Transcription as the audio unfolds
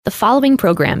The following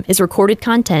program is recorded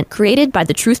content created by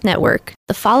the Truth Network.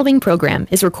 The following program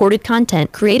is recorded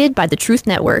content created by the Truth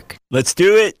Network. Let's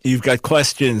do it. You've got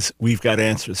questions. We've got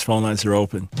answers. Phone lines are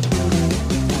open.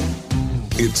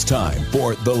 It's time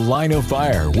for The Line of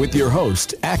Fire with your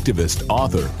host, activist,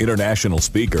 author, international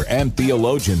speaker, and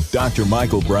theologian, Dr.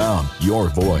 Michael Brown, your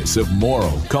voice of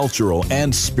moral, cultural,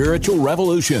 and spiritual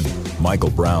revolution.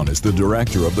 Michael Brown is the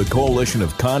director of the Coalition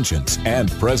of Conscience and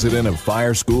president of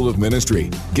Fire School of Ministry.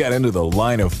 Get into The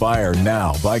Line of Fire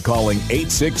now by calling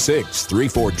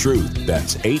 866-34-TRUTH.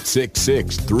 That's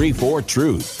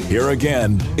 866-34-TRUTH. Here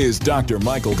again is Dr.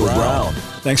 Michael Brown.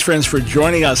 Thanks, friends, for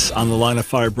joining us on the Line of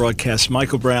Fire broadcast.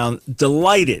 Michael Brown,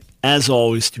 delighted, as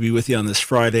always, to be with you on this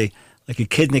Friday. Like a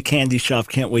kid in a candy shop,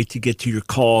 can't wait to get to your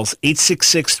calls.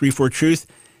 866-34-TRUTH,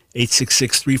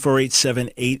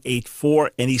 866-348-7884.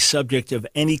 Any subject of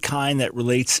any kind that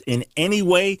relates in any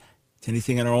way to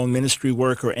anything in our own ministry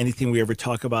work or anything we ever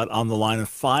talk about on the Line of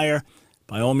Fire,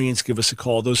 by all means, give us a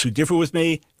call. Those who differ with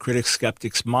me, critics,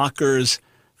 skeptics, mockers,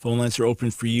 phone lines are open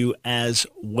for you as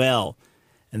well.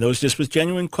 And those just with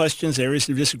genuine questions, areas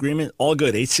of disagreement, all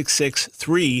good.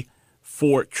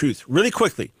 866-34-TRUTH. Really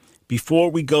quickly,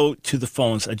 before we go to the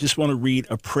phones, I just want to read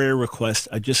a prayer request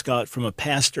I just got from a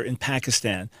pastor in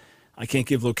Pakistan. I can't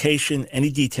give location, any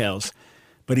details,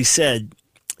 but he said,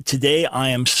 "Today I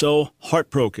am so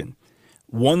heartbroken.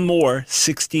 One more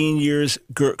 16 years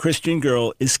Christian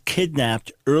girl is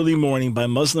kidnapped early morning by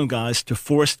Muslim guys to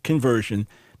forced conversion.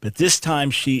 But this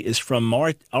time she is from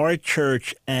our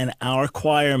church and our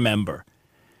choir member.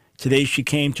 Today she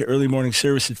came to early morning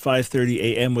service at 5:30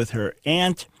 a.m. with her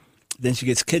aunt. Then she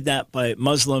gets kidnapped by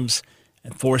Muslims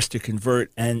and forced to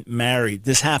convert and married.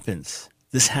 This happens.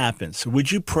 This happens. So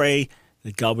would you pray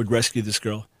that God would rescue this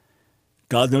girl?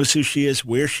 God knows who she is,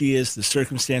 where she is, the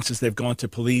circumstances. They've gone to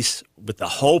police with the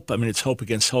hope. I mean, it's hope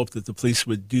against hope that the police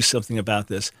would do something about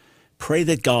this. Pray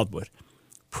that God would.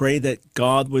 Pray that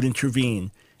God would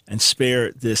intervene and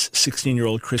spare this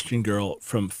 16-year-old Christian girl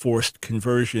from forced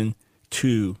conversion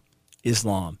to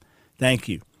Islam. Thank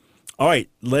you. All right,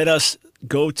 let us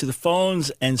go to the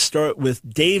phones and start with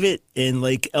David in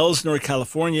Lake Elsinore,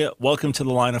 California. Welcome to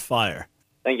the Line of Fire.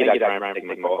 Thank you, Dr. Brown, for taking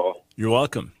my call. You're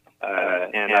welcome.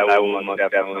 And I will most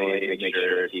definitely make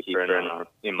sure to keep her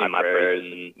in my prayers,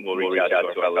 and we'll reach out to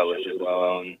our fellowship as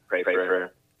well and pray for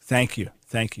her. Thank you.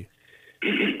 Thank you.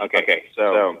 Okay,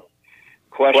 so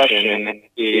question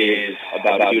is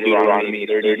about Deuteronomy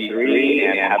 33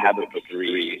 and Habakkuk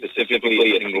 3,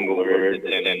 specifically a single word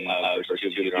in verse 2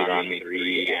 of Deuteronomy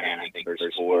 3 and I think verse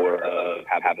 4 of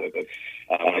Habakkuk.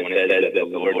 When it says that the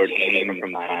Lord came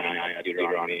from Sinai,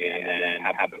 Deuteronomy, and then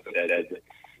Habakkuk says the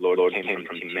Lord came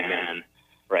from man,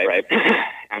 right?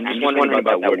 I'm just wondering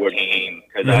about that word came,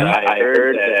 because I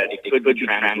heard that it could be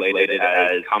translated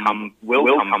as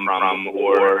will come from,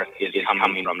 or is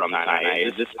coming from Sinai.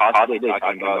 Is this possibly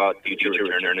talking about future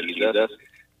return of Jesus?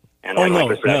 And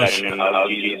perception of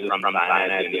Jesus from Sinai at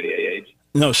the end of the age?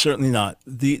 No, certainly not.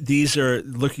 These are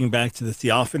looking back to the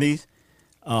theophany,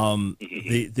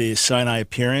 the Sinai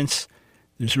appearance.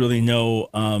 There's really no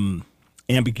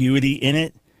ambiguity in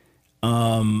it.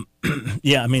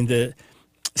 Yeah, I mean,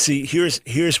 see,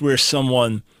 here's where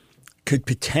someone could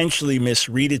potentially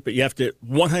misread it, but you have to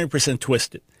 100%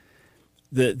 twist it.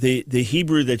 The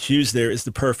Hebrew that's used there is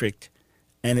the perfect,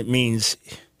 and it means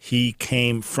he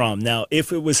came from. Now,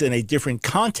 if it was in a different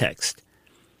context,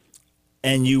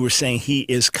 and you were saying he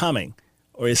is coming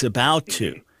or is about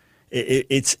to,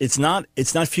 it's not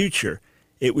future.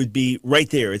 It would be right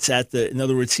there. It's in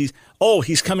other words, he's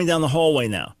coming down the hallway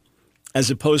now, as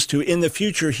opposed to in the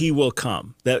future he will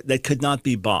come. That could not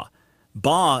be ba.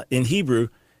 Ba in Hebrew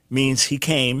means he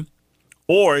came,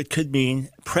 or it could mean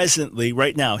presently,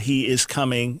 right now, he is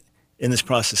coming in this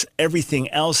process. Everything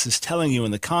else is telling you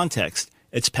in the context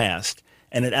it's past,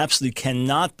 and it absolutely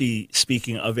cannot be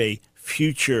speaking of a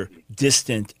future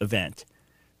distant event.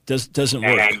 Doesn't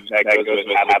work. And that goes with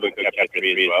Habakkuk chapter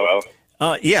 3 as well.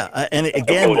 And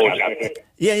again,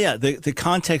 the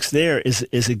context there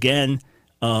is again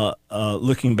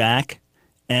looking back,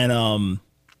 and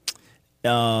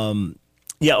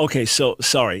okay. So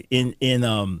sorry, in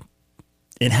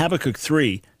Habakkuk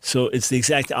 3, so it's the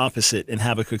exact opposite in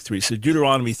Habakkuk 3. So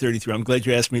Deuteronomy 33. I'm glad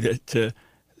you asked me to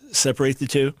separate the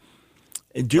two.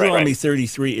 In Deuteronomy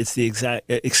 33, it's the exact.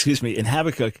 In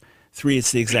Habakkuk 3,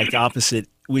 it's the exact opposite,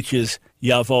 which is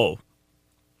Yavo,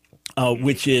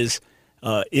 which is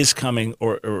coming,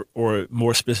 or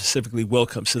more specifically, will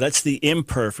come. So that's the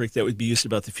imperfect that would be used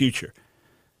about the future.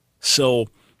 So,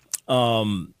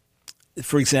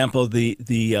 for example, the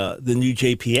new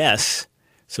JPS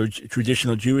So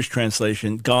traditional Jewish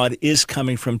translation, God is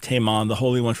coming from Teman, the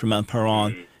Holy One from Mount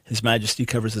Paran. His majesty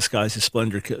covers the skies, his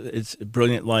splendor, it's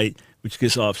brilliant light, which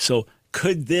gives off. So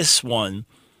could this one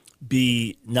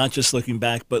be not just looking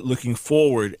back, but looking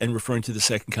forward and referring to the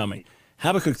second coming?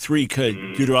 Habakkuk 3 could,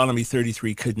 Deuteronomy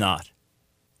 33 could not.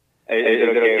 Is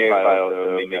it okay if I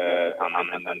also make a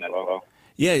comment on that as well?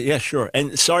 Yeah, sure.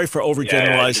 And sorry for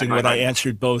overgeneralizing what I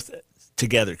answered both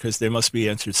together, because they must be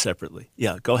answered separately.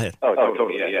 Yeah, go ahead. Oh,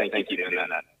 totally. Yeah, thank you for doing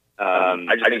that.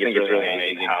 I just think it's really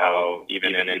amazing how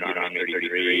even in Deuteronomy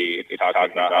 33, it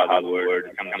talks about how the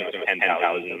Lord comes to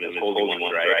 10,000 of his holy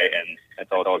ones, right? And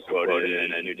that's also quoted in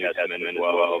the New Testament as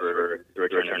well for the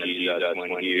return of Jesus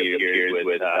when he appears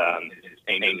with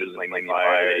angels like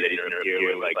fire. They didn't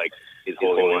appear with like his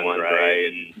holy ones, right?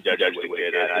 And judge the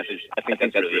wicked. I think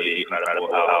that's really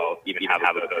incredible how even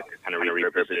Habakkuk kind of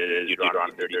repurposes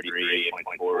Deuteronomy 33 and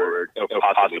point forward,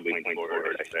 possibly point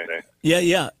forward, I say.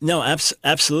 Yeah. No,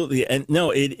 absolutely. And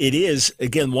no, it is.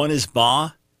 Again, one is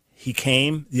Ba, he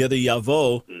came. The other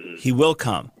Yavo, he will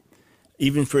come.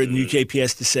 Even for a new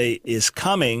JPS to say is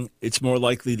coming, it's more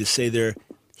likely to say there,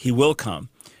 he will come.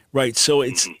 Right. So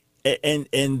it's,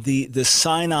 and the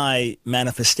Sinai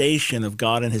manifestation of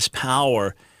God and his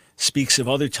power speaks of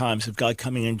other times of God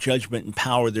coming in judgment and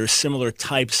power. There are similar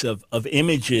types of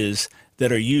images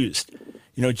that are used.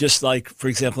 You know, just like, for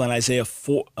example, in Isaiah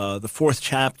 4, the 4th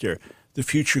chapter, the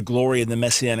future glory in the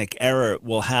Messianic era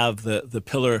will have the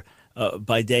pillar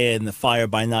by day and the fire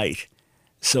by night.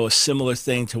 So a similar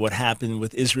thing to what happened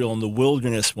with Israel in the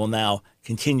wilderness will now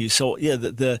continue. So yeah,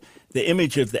 the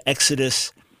image of the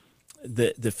Exodus,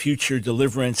 the future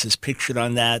deliverance is pictured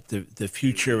on that, the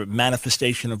future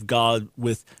manifestation of God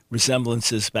with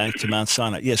resemblances back to Mount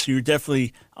Sinai. Yes, you're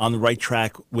definitely on the right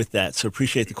track with that. So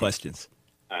appreciate the questions.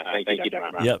 Thank you,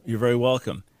 Dr. Brown. Yep, you're very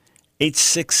welcome.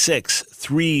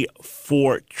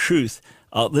 866-34-TRUTH.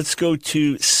 Let's go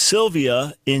to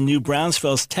Sylvia in New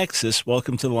Braunfels, Texas.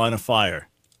 Welcome to the Line of Fire.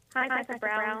 Hi, Dr.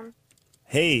 Brown.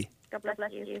 Hey. God bless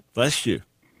you. Bless you.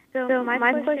 So my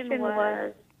question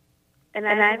was, and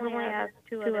I've only asked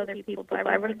two other people, but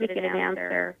I really didn't get an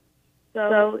answer.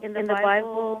 So in the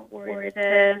Bible where it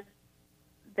says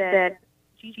that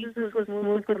Jesus was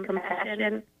moved with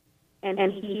compassion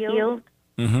and he healed,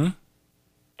 and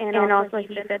also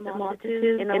he fed the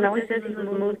multitude, and it always says he was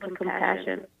moved with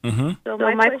compassion. So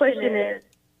my question is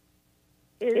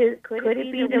could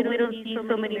it be that we don't see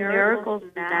so many miracles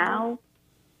now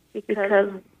because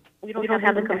we don't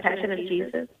have the compassion of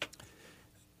Jesus?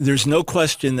 There's no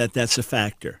question that that's a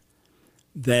factor,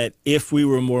 that if we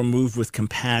were more moved with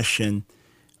compassion,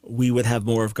 we would have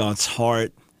more of God's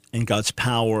heart and God's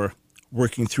power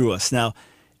working through us. Now,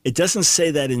 it doesn't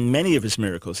say that in many of his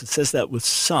miracles. It says that with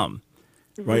some,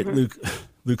 right?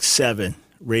 Luke 7,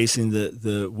 raising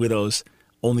the widow's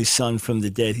only son from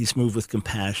the dead, he's moved with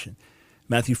compassion.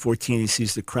 Matthew 14, he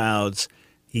sees the crowds,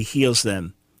 he heals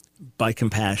them by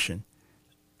compassion.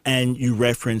 And you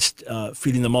referenced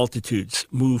feeding the multitudes,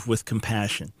 move with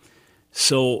compassion.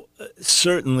 So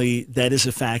certainly that is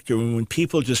a factor. And when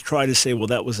people just try to say, well,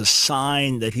 that was a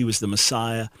sign that he was the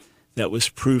Messiah, that was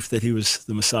proof that he was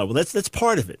the Messiah. Well, that's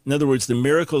part of it. In other words, the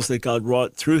miracles that God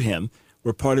wrought through him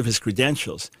were part of his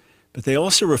credentials, but they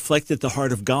also reflected the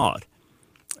heart of God.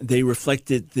 They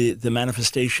reflected the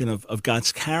manifestation of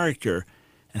God's character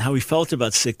and how he felt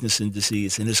about sickness and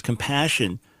disease and his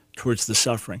compassion towards the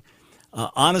suffering.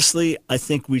 Honestly, I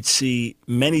think we'd see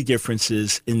many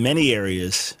differences in many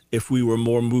areas if we were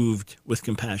more moved with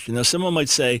compassion. Now, someone might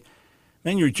say,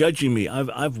 man, you're judging me.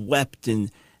 I've wept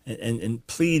and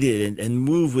pleaded and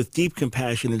moved with deep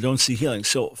compassion and don't see healing.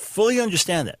 So fully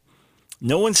understand that.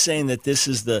 No one's saying that this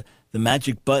is the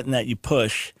magic button that you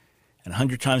push, and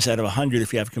 100 times out of 100,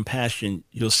 if you have compassion,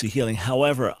 you'll see healing.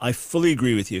 However, I fully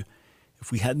agree with you.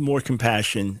 If we had more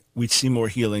compassion, we'd see more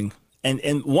healing.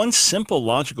 And one simple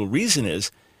logical reason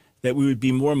is that we would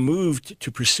be more moved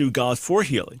to pursue God for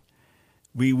healing.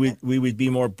 We would be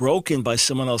more broken by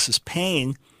someone else's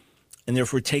pain, and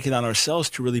therefore take it on ourselves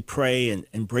to really pray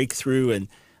and break through and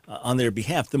on their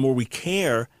behalf. The more we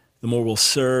care, the more we'll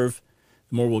serve,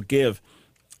 the more we'll give.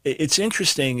 It's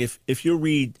interesting if you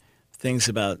read things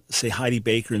about, say, Heidi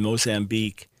Baker in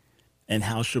Mozambique and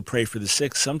how she'll pray for the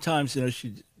sick. Sometimes,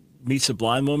 she meets a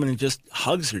blind woman and just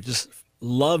hugs her, just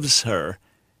loves her,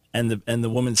 and the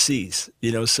woman sees.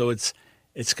 So it's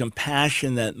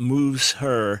compassion that moves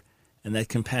her, and that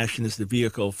compassion is the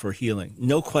vehicle for healing.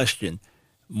 No question,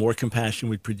 more compassion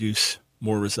would produce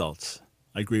more results.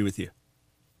 I agree with you.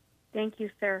 Thank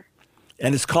you, sir.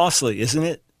 And it's costly, isn't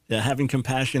it? Having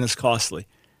compassion is costly,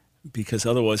 because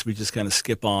otherwise we just kind of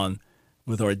skip on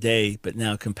with our day, but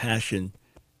now compassion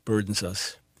burdens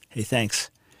us Hey, thanks.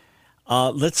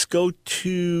 Let's go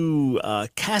to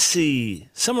Cassie,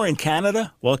 somewhere in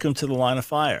Canada. Welcome to the Line of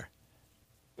Fire.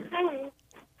 Hi.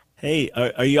 Hey,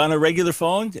 are you on a regular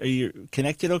phone? Are you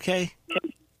connected okay?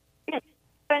 Yes,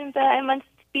 but I'm on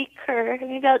speaker.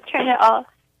 Maybe I'll turn it off.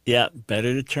 Yeah,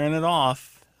 better to turn it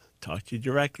off. Talk to you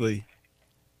directly.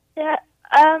 Yeah.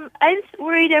 I'm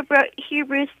worried about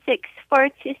Hebrews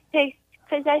 6:4-6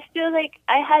 because I feel like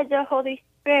I had the Holy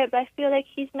Spirit, but I feel like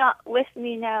He's not with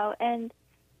me now. And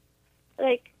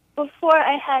like before,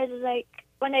 I had like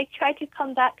when I tried to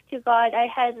come back to God, I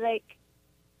had like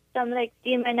some like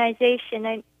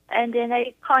demonization, and then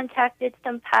I contacted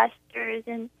some pastors,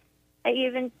 and I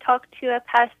even talked to a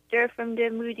pastor from the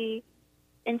Moody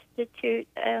Institute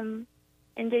in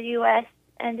the U.S.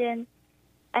 And then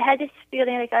I had this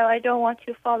feeling like, oh, I don't want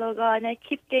to follow God. And I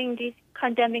keep getting these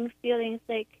condemning feelings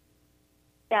like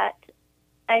that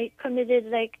I committed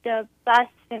like the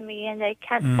blasphemy and I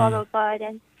can't follow God.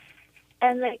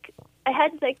 And like I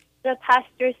had like the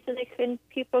pastors, so like when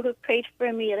people who prayed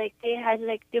for me, like they had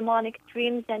like demonic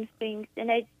dreams and things.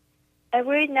 And I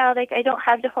worried now like I don't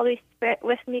have the Holy Spirit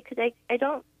with me because I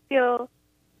don't feel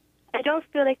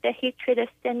like the hatred of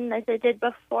sin as I did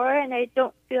before, and I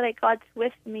don't feel like God's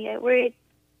with me. I worried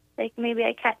like maybe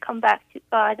I can't come back to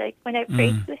God. Like when I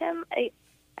pray to Him,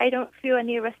 I don't feel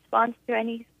any response to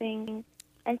anything.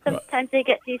 And sometimes I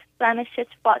get these blemishes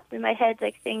spots in my head,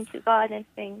 like saying to God and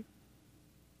things.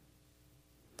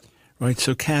 Right.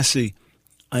 So Cassie,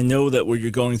 I know that what you're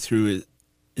going through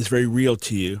is very real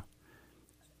to you,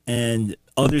 and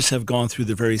others have gone through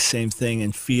the very same thing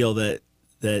and feel that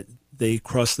they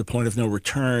crossed the point of no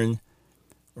return,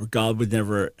 or God would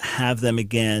never have them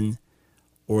again,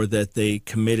 or that they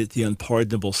committed the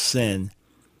unpardonable sin.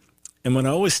 And what I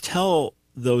always tell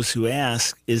those who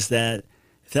ask is that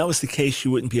if that was the case,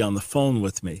 you wouldn't be on the phone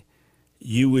with me.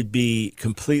 You would be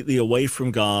completely away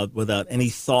from God without any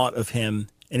thought of Him,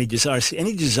 any desire. See,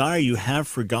 any desire you have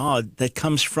for God, that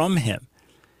comes from Him.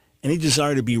 Any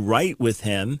desire to be right with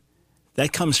Him,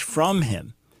 that comes from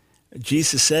Him.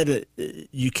 Jesus said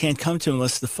you can't come to Him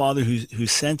unless the Father who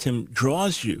sent Him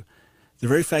draws you. The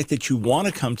very fact that you want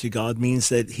to come to God means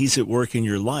that He's at work in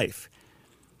your life.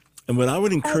 And what I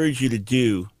would encourage you to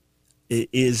do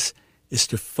is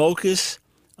to focus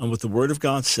on what the Word of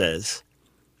God says.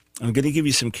 I'm going to give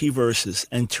you some key verses,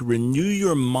 and to renew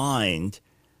your mind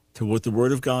to what the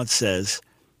Word of God says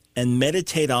and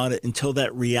meditate on it until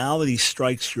that reality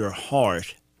strikes your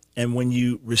heart. And when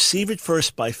you receive it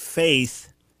first by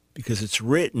faith, because it's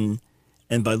written,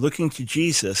 and by looking to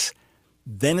Jesus,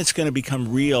 then it's going to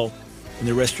become real in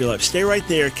the rest of your life. Stay right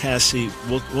there, Cassie.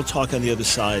 We'll talk on the other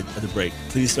side of the break.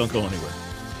 Please don't go anywhere.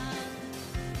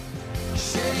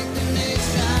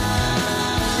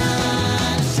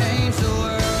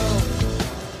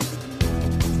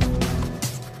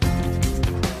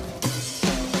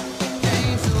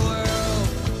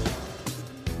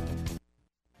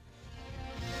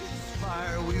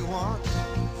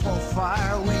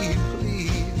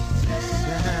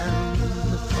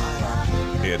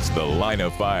 It's The Line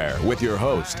of Fire with your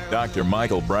host, Dr.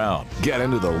 Michael Brown. Get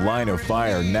into the Line of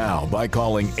Fire now by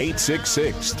calling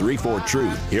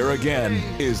 866-34-TRUTH. Here again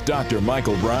is Dr.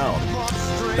 Michael Brown.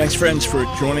 Thanks, friends, for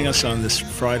joining us on this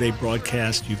Friday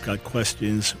broadcast. You've got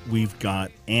questions. We've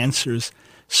got answers.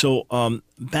 So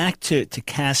back to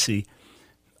Cassie.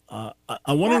 I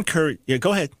want to encourage... Yeah,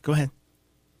 go ahead.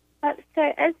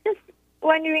 Sorry, I was just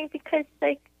wondering because,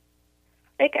 like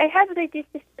I have these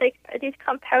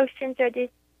compulsions or these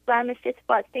blemishes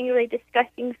spots, being really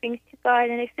discussing things to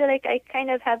God, and I feel like I kind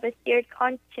of have a seared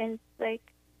conscience. Like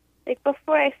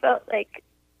before, I felt like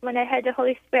when I had the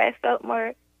Holy Spirit, I felt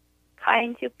more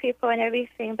kind to people and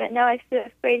everything, but now I feel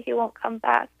afraid He won't come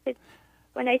back.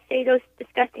 When I say those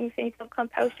disgusting things of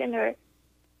compulsion or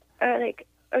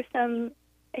some,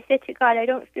 I said to God, I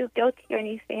don't feel guilty or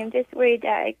anything. I'm just worried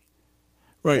that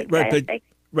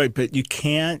but you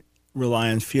can't rely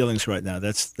on feelings right now.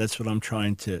 That's what I'm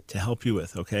trying to help you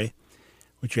with, okay?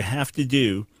 What you have to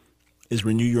do is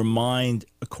renew your mind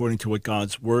according to what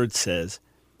God's Word says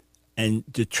and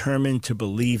determine to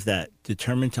believe that.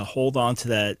 Determine to hold on to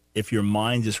that. If your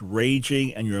mind is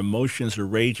raging and your emotions are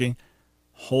raging,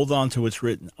 hold on to what's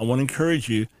written. I want to encourage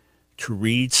you to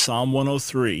read Psalm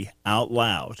 103 out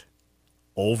loud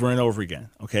over and over again,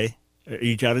 okay? Are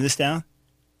you jotting this down?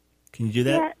 Can you do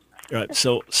that? Yeah. All right,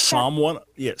 so Psalm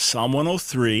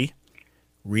 103,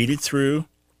 read it through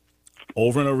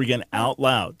over and over again out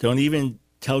loud. Don't even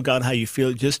tell God how you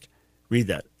feel. Just read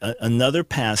that. Another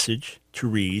passage to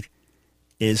read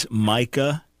is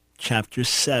Micah chapter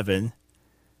 7,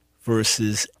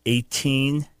 verses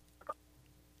 18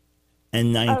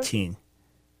 and 19.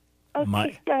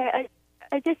 Okay, sorry.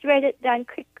 I just read it down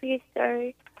quickly.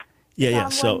 Sorry. Yeah.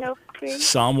 Psalm So 103.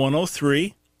 Psalm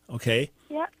 103, okay?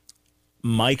 Yeah.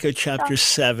 Micah chapter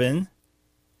 7.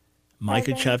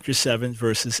 Micah 7. chapter 7,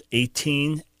 verses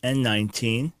 18 and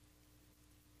 19.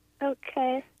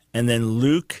 Okay. And then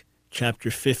Luke chapter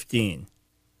 15.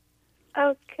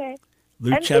 Okay.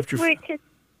 Luke I'm chapter... just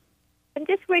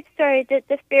worried, sorry, that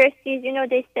the Pharisees,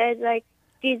 they said, like,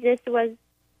 Jesus was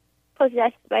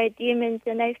possessed by demons,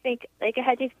 and I think, like, I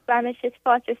had these blemishes,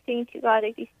 thoughts of saying to God,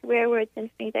 like, these swear words and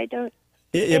things. I don't...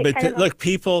 Yeah, but look,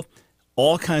 people,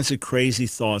 all kinds of crazy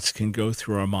thoughts can go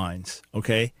through our minds,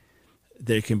 okay?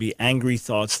 There can be angry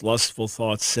thoughts, lustful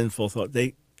thoughts, sinful thoughts.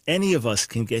 Any of us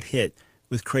can get hit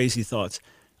with crazy thoughts.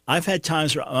 I've had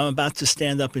times where I'm about to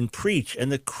stand up and preach,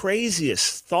 and the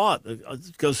craziest thought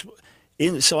goes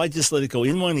in, so I just let it go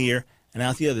in one ear and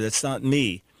out the other. That's not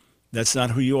me. That's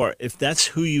not who you are. If that's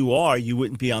who you are, you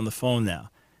wouldn't be on the phone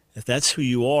now. If that's who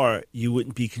you are, you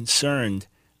wouldn't be concerned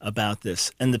about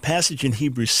this. And the passage in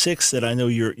Hebrews 6 that I know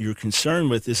you're concerned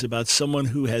with is about someone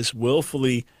who has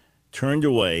willfully turned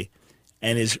away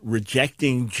and is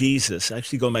rejecting Jesus,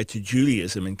 actually going back to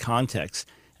Judaism in context,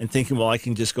 and thinking, well, I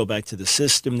can just go back to the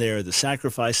system there, the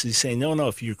sacrifices. He's saying, no,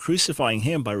 if you're crucifying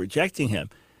him by rejecting him,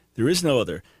 there is no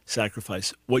other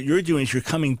sacrifice. What you're doing is you're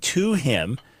coming to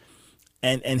him,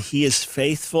 and he is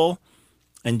faithful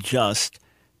and just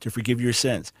to forgive your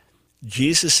sins.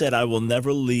 Jesus said, I will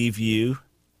never leave you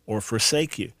or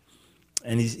forsake you.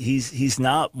 And he's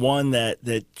not one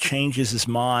that changes his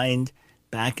mind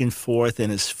back and forth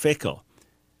and is fickle.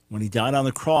 When he died on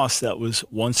the cross, that was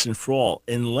once and for all.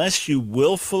 Unless you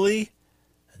willfully,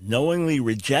 knowingly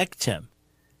reject him,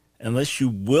 unless you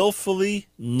willfully,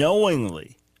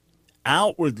 knowingly,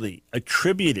 outwardly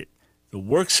attribute it, the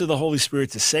works of the Holy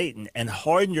Spirit to Satan, and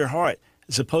harden your heart,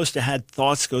 as opposed to had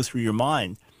thoughts go through your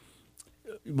mind,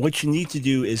 what you need to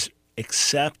do is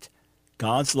accept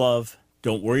God's love.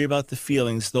 Don't worry about the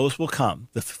feelings. Those will come.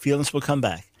 The feelings will come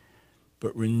back.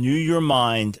 But renew your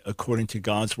mind according to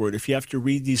God's word. If you have to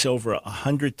read these over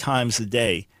 100 times a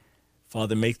day,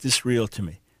 Father, make this real to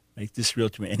me. Make this real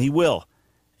to me. And he will.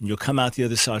 And you'll come out the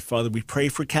other side. Father, we pray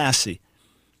for Cassie,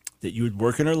 that you would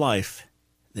work in her life,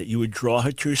 that you would draw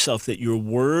her to yourself, that your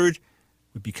word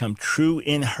would become true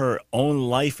in her own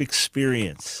life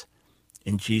experience.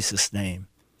 In Jesus' name.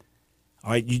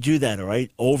 All right, you do that, all right?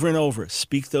 Over and over.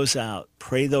 Speak those out.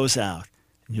 Pray those out.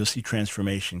 And you'll see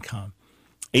transformation come.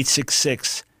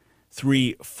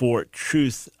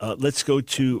 866-34-TRUTH. Let's go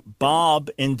to Bob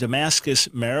in Damascus,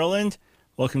 Maryland.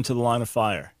 Welcome to the Line of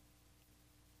Fire.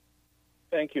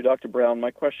 Thank you, Dr. Brown.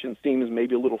 My question seems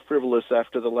maybe a little frivolous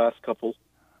after the last couple.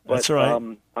 But, that's all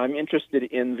right. I'm interested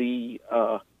in the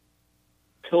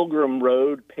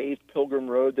paved pilgrim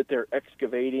road that they're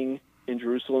excavating in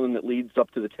Jerusalem that leads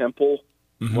up to the temple.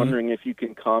 Mm-hmm. Wondering if you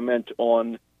can comment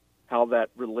on how that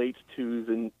relates to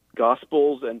the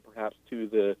Gospels and perhaps to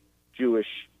the Jewish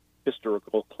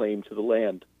historical claim to the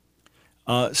land.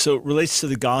 So it relates to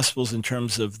the Gospels in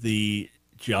terms of the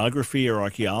geography or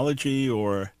archaeology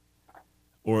or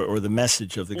the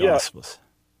message of the Gospels?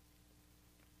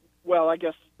 Well, I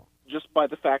guess just by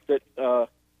the fact that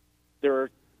there are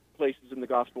places in the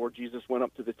Gospel where Jesus went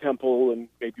up to the temple, and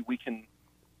maybe we can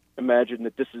imagine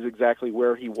that this is exactly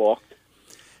where he walked.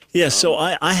 Yeah, so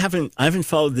I haven't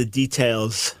followed the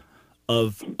details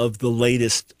of the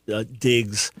latest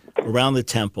digs around the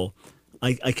temple.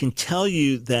 I can tell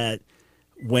you that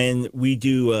when we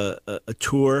do a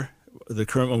tour, the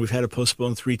current one we've had it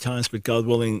postponed 3 times, but God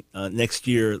willing, next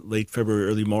year, late February,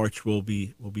 early March, we'll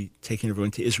be taking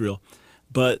everyone to Israel.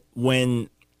 But when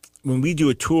we do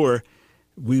a tour,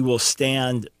 we will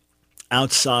stand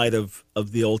outside of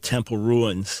the old temple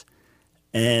ruins,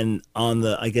 and on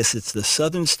I guess it's the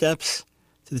southern steps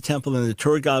to the temple, and the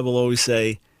tour guide will always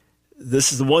say,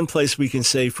 this is the one place we can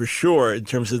say for sure in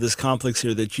terms of this complex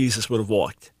here that Jesus would have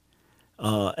walked.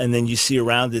 And then you see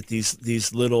around it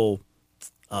these little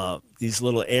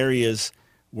areas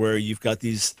where you've got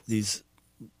these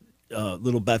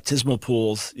little baptismal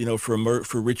pools,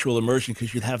 for ritual immersion,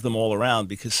 because you'd have them all around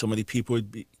because so many people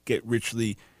would get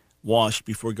ritually washed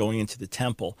before going into the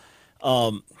temple.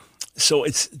 So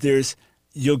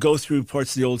you'll go through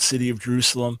parts of the old city of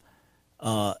Jerusalem.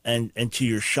 And to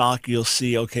your shock, you'll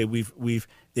see, okay,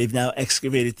 they've now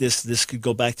excavated this. This could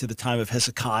go back to the time of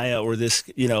Hezekiah, or this,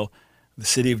 the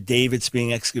city of David's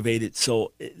being excavated.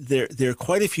 So there are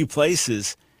quite a few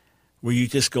places where you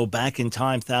just go back in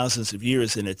time thousands of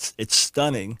years, and it's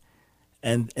stunning.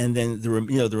 And then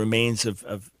the remains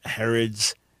of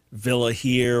Herod's villa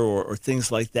here or things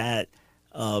like that.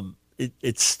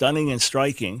 It's stunning and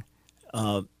striking.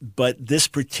 But this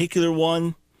particular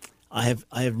one, I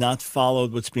have not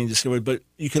followed what's being discovered, but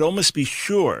you could almost be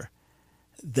sure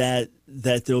that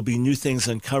there'll be new things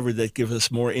uncovered that give us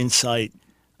more insight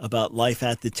about life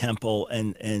at the temple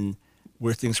and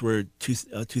where things were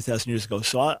 2,000 years ago.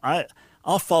 So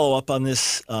I'll follow up on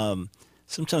this.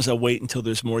 Sometimes I'll wait until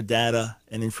there's more data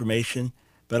and information,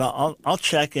 but I'll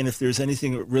check, and if there's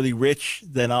anything really rich,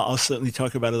 then I'll certainly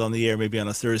talk about it on the air, maybe on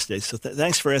a Thursday. So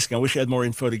thanks for asking. I wish I had more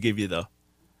info to give you, though.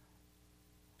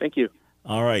 Thank you.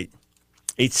 All right.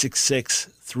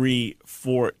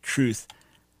 866-34-TRUTH.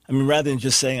 I mean, rather than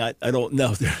just saying, I don't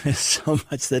know, there is so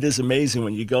much that is amazing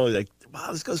when you go like,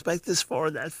 wow, this goes back this far,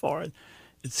 that far.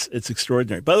 It's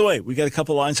extraordinary. By the way, we got a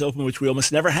couple lines open, which we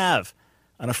almost never have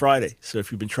on a Friday. So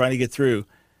if you've been trying to get through,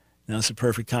 now's the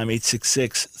perfect time,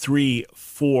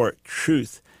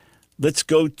 866-34-TRUTH. Let's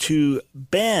go to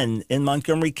Ben in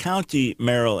Montgomery County,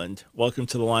 Maryland. Welcome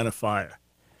to the Line of Fire.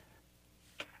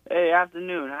 Hey,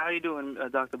 afternoon. How are you doing,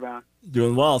 Dr. Brown?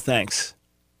 Doing well, thanks.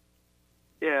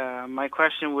 Yeah, my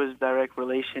question was direct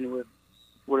relation with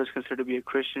what is considered to be a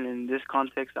Christian. In this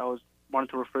context, I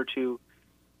wanted to refer to,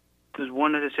 does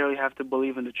one necessarily have to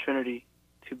believe in the Trinity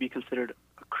to be considered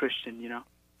a Christian, you know?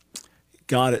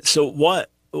 Got it. So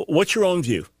what's your own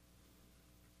view?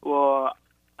 Well,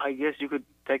 I guess you could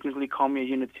technically call me a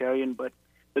Unitarian, but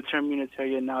the term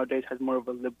Unitarian nowadays has more of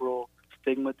a liberal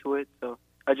stigma to it. So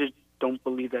I just don't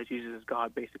believe that Jesus is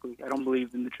God, basically. I don't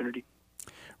believe in the Trinity.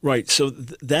 Right. So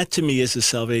that to me is a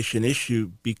salvation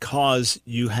issue because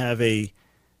you have a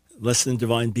less than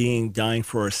divine being dying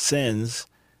for our sins.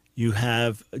 You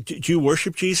have, do you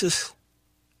worship Jesus?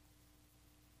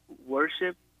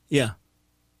 Worship? Yeah.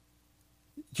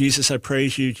 Jesus, I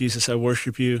praise you. Jesus, I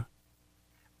worship you.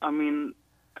 I mean,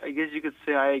 I guess you could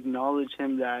say I acknowledge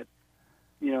him that,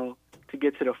 you know, to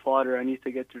get to the Father, I need to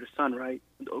get through the Son, right?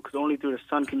 Because only through the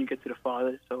Son can you get to the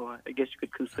Father. So I guess you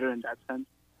could consider in that sense.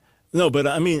 No, but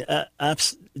I mean,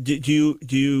 do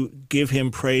you give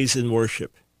him praise and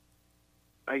worship?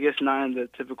 I guess not in the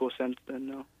typical sense, then,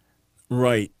 no.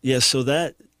 Right. Yeah. So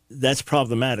that's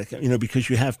problematic, you know, because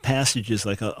you have passages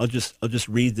like I'll just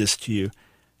read this to you.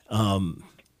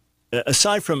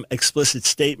 Aside from explicit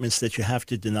statements that you have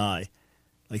to deny,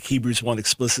 like Hebrews 1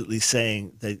 explicitly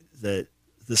saying that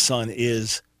the Son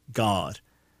is God.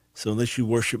 So unless you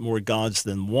worship more gods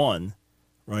than one,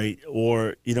 right?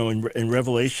 Or, you know, in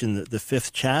Revelation, the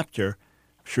 5th chapter,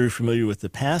 I'm sure you're familiar with the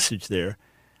passage there,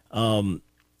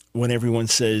 when everyone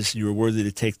says you are worthy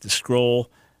to take the scroll,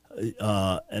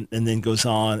 and then goes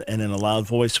on, and in a loud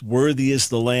voice, worthy is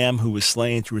the Lamb who was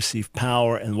slain to receive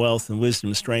power and wealth and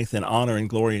wisdom, strength and honor and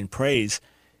glory and praise.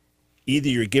 Either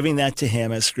you're giving that to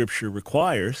him as Scripture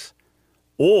requires,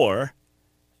 or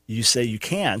you say you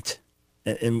can't,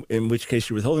 in which case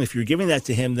you're withholding. If you're giving that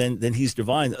to him, then he's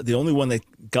divine. The only one that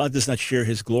God does not share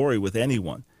his glory with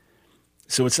anyone.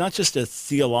 So it's not just a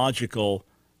theological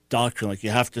doctrine, like you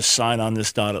have to sign on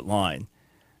this dotted line.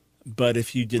 But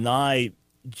if you deny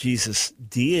Jesus'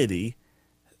 deity,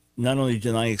 not only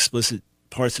denying explicit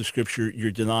parts of Scripture,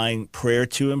 you're denying prayer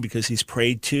to him because he's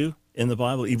prayed to in the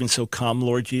Bible. Even so, come,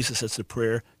 Lord Jesus, that's a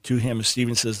prayer to him.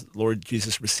 Stephen says, Lord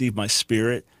Jesus, receive my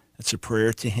spirit. That's a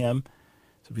prayer to him.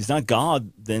 So if he's not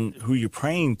God, then who are you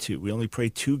praying to? We only pray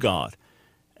to God.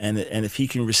 And if he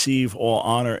can receive all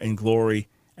honor and glory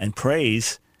and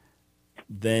praise,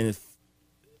 then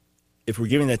if we're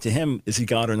giving that to him, is he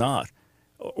God or not?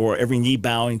 Or every knee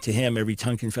bowing to him, every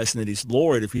tongue confessing that he's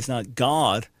Lord. If he's not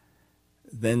God,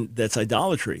 then that's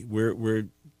idolatry. We're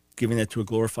giving that to a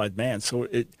glorified man. So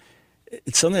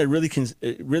it's something I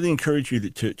really encourage you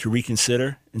to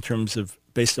reconsider in terms of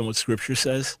based on what Scripture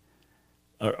says.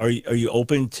 Are you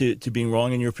open to being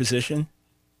wrong in your position?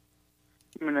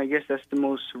 I mean, I guess that's the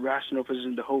most rational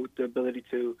position to hold, the ability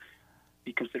to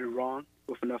be considered wrong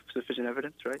with enough sufficient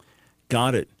evidence, right?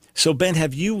 Got it. So, Ben,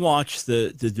 have you watched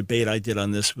the debate I did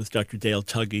on this with Dr. Dale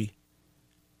Tuggy?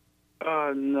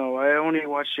 No, I only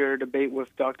watched your debate with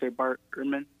Dr. Bart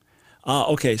Ehrman.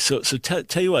 Okay, so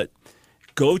tell you what,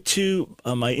 go to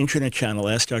my internet channel,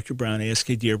 Ask Dr. Brown,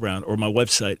 ASKDR Brown, or my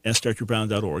website,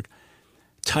 askdrbrown.org.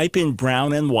 Type in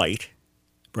Brown and White.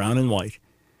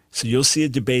 So you'll see a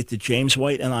debate that James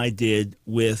White and I did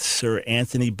with Sir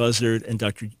Anthony Buzzard and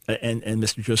and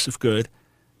Mr. Joseph Good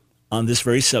on this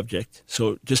very subject.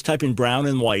 So just type in Brown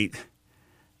and White,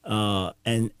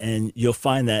 and you'll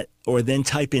find that. Or then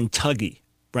type in Tuggy,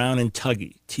 Brown and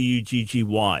Tuggy,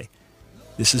 Tugggy.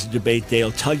 This is a debate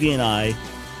Dale Tuggy and I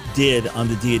did on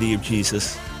the deity of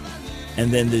Jesus.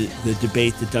 And then the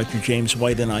debate that Dr. James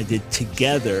White and I did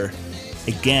together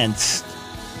against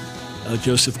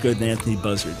Joseph Good and Anthony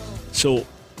Buzzard. So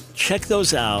check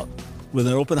those out. with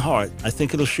an open heart. I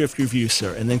think it'll shift your view,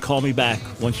 sir. And then call me back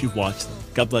once you've watched them.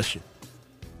 God bless you.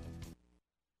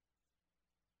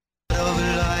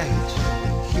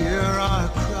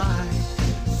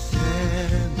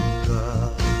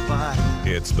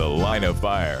 It's The Line of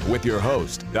Fire with your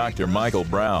host, Dr. Michael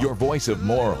Brown, your voice of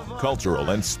moral, cultural,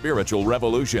 and spiritual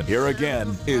revolution. Here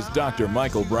again is Dr.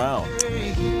 Michael Brown.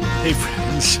 Hey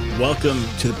friends, welcome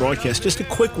to the broadcast. Just a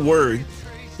quick word.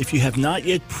 If you have not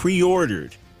yet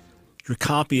pre-ordered your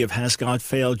copy of Has God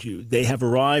Failed You, they have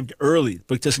arrived early. The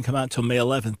book doesn't come out until May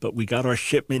 11th, but we got our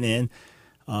shipment in.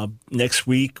 Next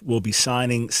week, we'll be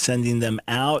sending them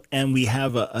out, and we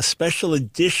have a special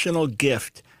additional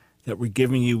gift that we're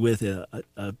giving you with a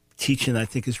teaching that I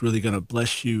think is really going to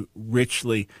bless you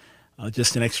richly,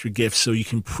 just an extra gift. So you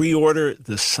can pre-order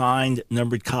the signed,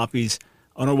 numbered copies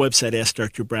on our website,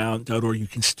 AskDrBrown.org. You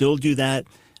can still do that.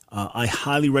 I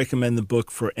highly recommend the book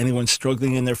for anyone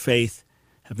struggling in their faith,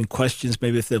 having questions,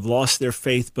 maybe if they've lost their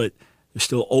faith, but they're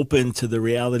still open to the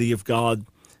reality of God,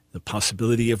 the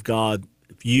possibility of God.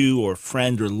 If you or a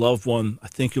friend or loved one, I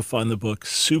think you'll find the book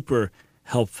super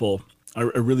helpful. I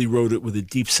really wrote it with a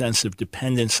deep sense of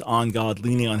dependence on God,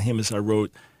 leaning on him as I wrote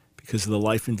because of the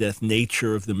life and death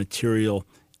nature of the material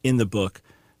in the book.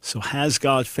 So Has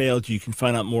God Failed You? You can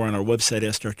find out more on our website,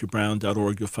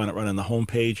 AskDrBrown.org. You'll find it right on the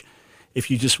homepage. If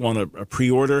you just want a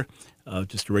pre-order,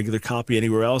 just a regular copy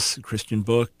anywhere else, a Christian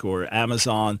book or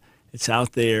Amazon, it's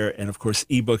out there. And, of course,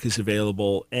 ebook is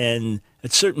available. And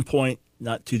at a certain point,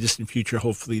 not too distant future,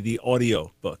 hopefully, the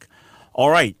audio book. All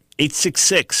right.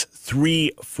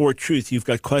 866-34-TRUTH. You've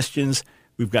got questions.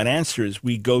 We've got answers.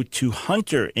 We go to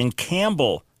Hunter in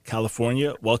Campbell,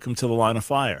 California. Welcome to The Line of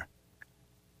Fire.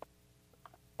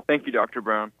 Thank you, Dr.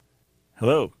 Brown.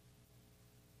 Hello.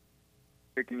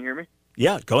 Hey, can you hear me?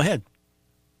 Yeah, go ahead.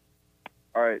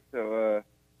 All right, so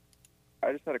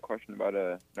I just had a question about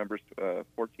Numbers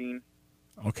 14.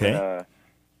 Okay. When,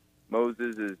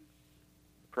 Moses is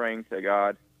praying to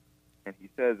God, and he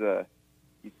says,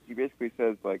 he basically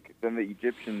says, like, then the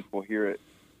Egyptians will hear it,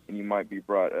 and you might be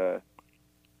brought.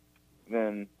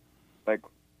 Then, like,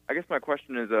 I guess my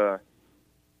question is,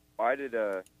 why did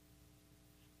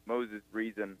Moses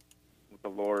reason with the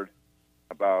Lord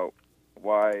about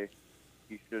why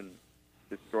he shouldn't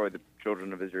destroy the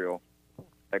children of Israel?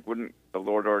 Like, wouldn't the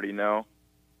Lord already know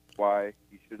why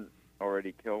he shouldn't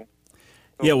already kill?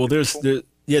 Yeah, well, there's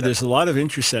a lot of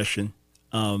intercession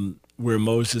where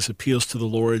Moses appeals to the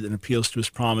Lord and appeals to his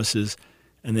promises,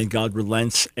 and then God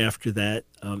relents after that.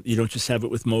 You don't just have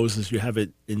it with Moses; you have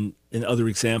it in other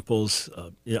examples,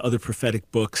 other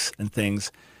prophetic books and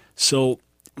things. So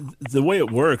the way it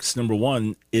works, number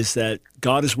one, is that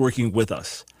God is working with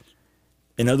us.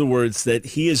 In other words, that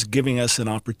he is giving us an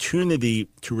opportunity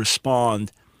to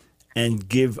respond and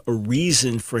give a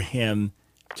reason for him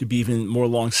to be even more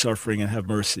long-suffering and have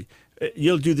mercy.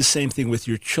 You'll do the same thing with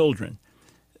your children,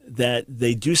 that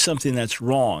they do something that's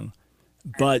wrong,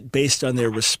 but based on their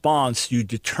response, you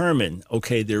determine,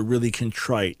 okay, they're really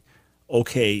contrite.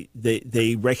 Okay,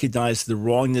 they recognize the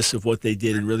wrongness of what they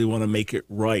did and really want to make it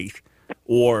right,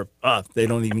 or they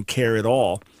don't even care at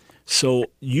all. So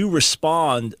you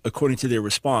respond according to their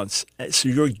response. So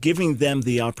you're giving them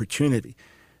the opportunity.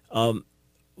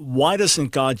 Why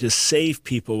doesn't God just save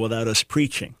people without us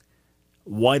preaching?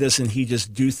 Why doesn't he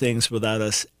just do things without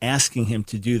us asking him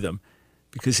to do them?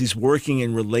 Because he's working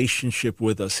in relationship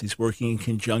with us. He's working in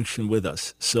conjunction with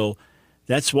us. So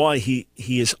that's why he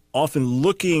is often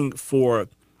looking for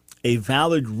a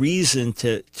valid reason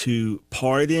to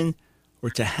pardon or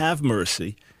to have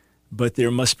mercy, but there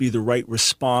must be the right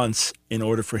response in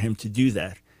order for him to do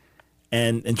that.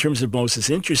 And in terms of Moses'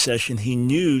 intercession, he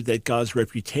knew that God's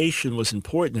reputation was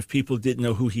important. If people didn't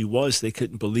know who he was, they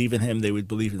couldn't believe in him. They would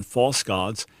believe in false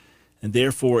gods. And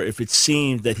therefore, if it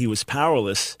seemed that he was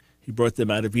powerless, he brought them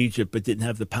out of Egypt, but didn't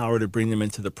have the power to bring them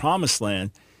into the promised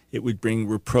land, it would bring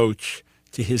reproach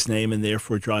to his name and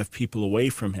therefore drive people away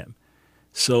from him.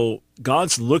 So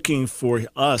God's looking for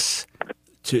us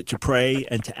to pray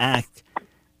and to act.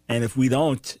 And if we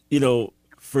don't, 1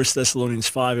 Thessalonians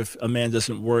 5, if a man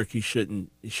doesn't work, he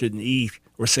shouldn't eat.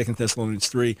 Or 2 Thessalonians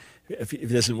 3, if it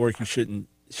doesn't work, he shouldn't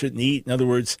eat. In other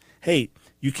words, hey,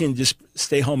 you can just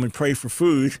stay home and pray for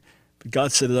food, but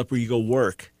God set it up where you go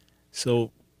work.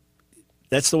 So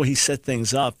that's the way he set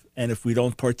things up. And if we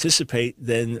don't participate,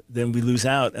 then we lose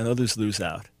out and others lose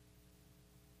out.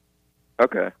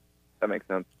 Okay, that makes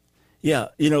sense. Yeah,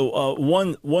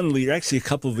 one leader, actually a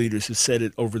couple of leaders have said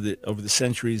it over the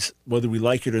centuries, whether we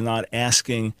like it or not,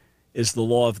 asking is the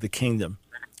law of the kingdom.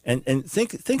 And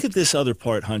think of this other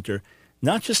part, Hunter,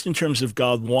 not just in terms of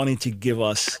God wanting to give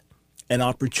us an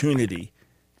opportunity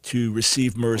to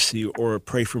receive mercy or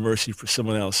pray for mercy for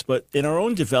someone else. But in our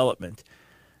own development,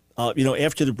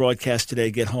 after the broadcast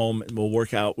today, get home and we'll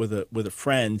work out with a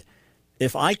friend.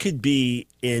 If I could be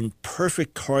in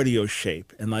perfect cardio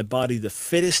shape and my body the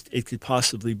fittest it could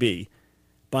possibly be,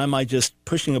 by my just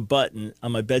pushing a button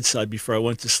on my bedside before I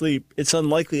went to sleep, it's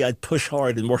unlikely I'd push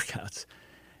hard in workouts.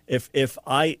 If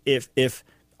I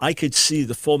could see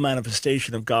the full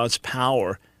manifestation of God's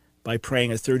power by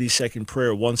praying a 30-second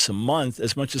prayer once a month,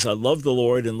 as much as I love the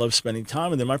Lord and love spending time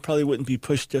with him, I probably wouldn't be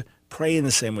pushed to pray in the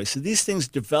same way. So these things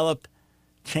develop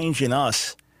change in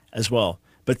us as well.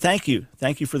 But thank you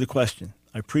for the question.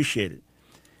 I appreciate it.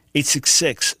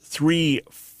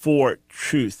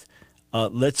 866-34-TRUTH.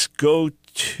 Let's go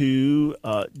to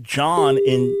John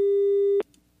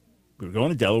we're going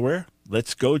to Delaware.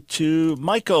 Let's go to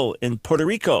Michael in Puerto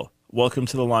Rico. Welcome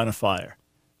to the Line of Fire.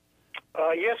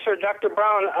 Yes, sir, Dr.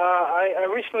 Brown. I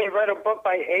recently read a book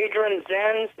by Adrian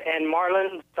Zenz and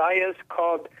Marlon Zayas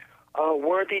called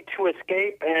Worthy to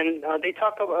Escape, and they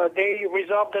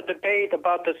resolved a debate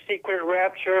about the secret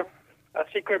rapture, a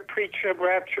secret pre-trib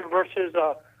rapture versus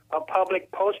a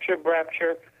public post-trib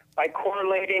rapture by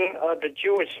correlating the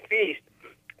Jewish feast.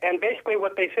 And basically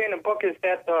what they say in the book is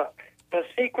that the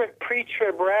secret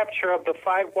pre-trib rapture of the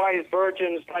 5 wise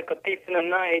virgins, like a thief in the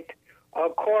night,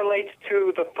 correlates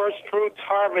to the first fruits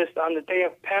harvest on the day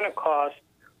of Pentecost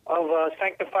of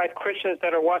sanctified Christians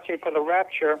that are watching for the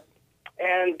rapture.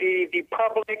 And the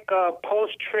public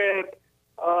post-trib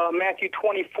Matthew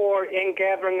 24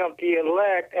 ingathering of the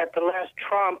elect at the last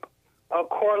trump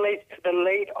correlates to the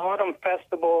late autumn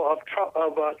festival of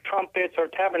trumpets or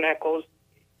tabernacles,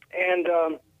 and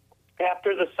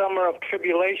after the summer of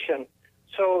tribulation.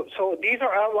 So these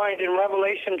are outlined in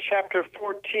Revelation chapter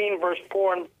 14, verse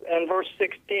 4 and verse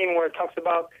 16, where it talks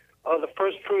about the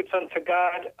first fruits unto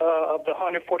God of the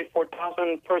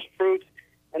 144,000 first fruits.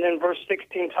 And then verse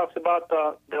 16 talks about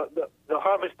the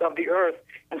harvest of the earth.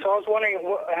 And so I was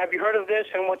wondering, have you heard of this,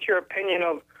 and what's your opinion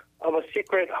of a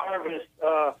secret harvest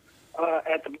on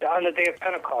the day of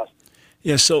Pentecost?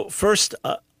 Yeah, so first,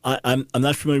 I'm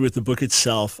not familiar with the book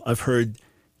itself. I've heard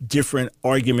different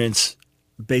arguments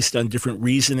based on different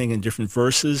reasoning and different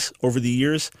verses over the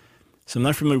years. So I'm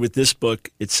not familiar with this book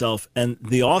itself. And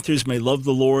the authors may love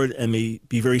the Lord and may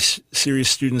be very serious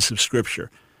students of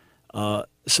Scripture.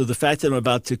 So the fact that I'm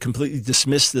about to completely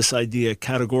dismiss this idea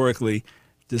categorically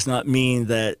does not mean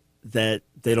that they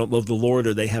don't love the Lord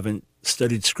or they haven't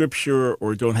studied Scripture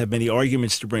or don't have many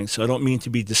arguments to bring. So I don't mean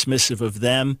to be dismissive of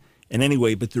them in any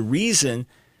way. But the reason,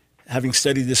 having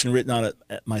studied this and written on it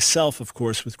myself, of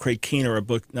course, with Craig Keener, our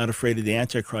book, Not Afraid of the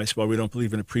Antichrist, Why We Don't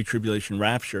Believe in a Pre-Tribulation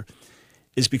Rapture,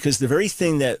 is because the very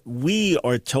thing that we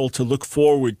are told to look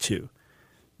forward to,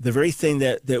 the very thing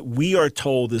that we are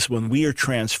told is when we are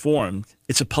transformed,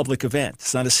 it's a public event.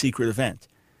 It's not a secret event.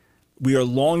 We are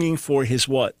longing for his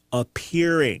what?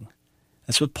 Appearing.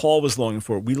 That's what Paul was longing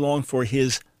for. We long for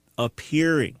his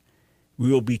appearing.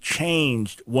 We will be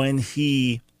changed when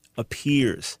he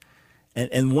appears.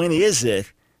 And when is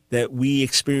it that we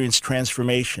experience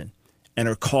transformation and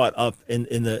are caught up in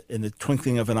the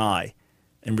twinkling of an eye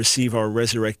and receive our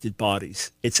resurrected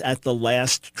bodies? It's at the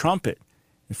last trumpet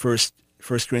in 1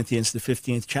 Corinthians, the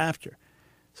 15th chapter.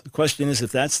 So the question is,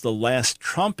 if that's the last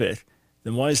trumpet,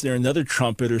 then why is there another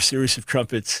trumpet or series of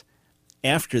trumpets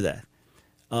after that?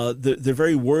 The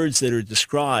very words that are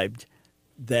described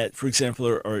that, for example,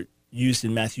 are used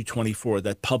in Matthew 24,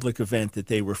 that public event that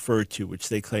they refer to, which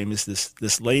they claim is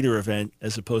this later event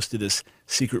as opposed to this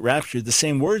secret rapture, the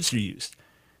same words are used.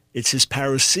 It's his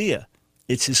parousia.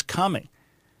 It's his coming.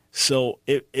 So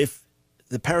if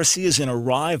the parousia is an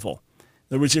arrival,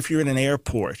 in other words, if you're in an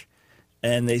airport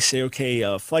and they say,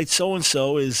 okay, flight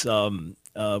so-and-so is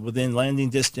within landing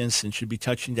distance and should be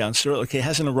touching down, sir, okay,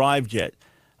 hasn't arrived yet.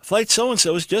 Flight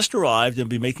so-and-so has just arrived and will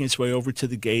be making its way over to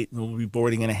the gate, and will be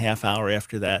boarding in a half hour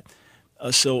after that.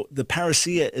 So the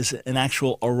parousia is an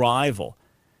actual arrival,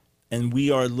 and we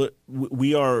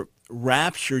are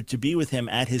raptured to be with him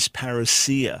at his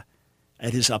parousia,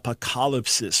 at his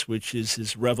apocalypsis, which is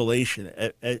his revelation,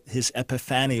 at his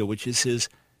epiphania, which is his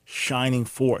shining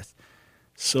forth.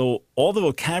 So all the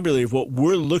vocabulary of what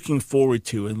we're looking forward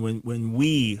to, and when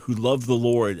we who love the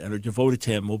Lord and are devoted to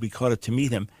him will be caught up to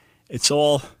meet him, it's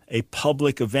all a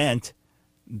public event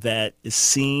that is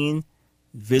seen,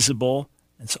 visible,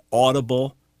 it's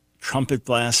audible, trumpet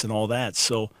blasts and all that.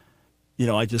 So,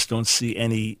 I just don't see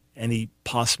any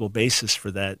possible basis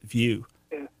for that view.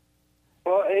 Yeah.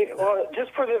 Well,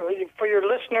 just for your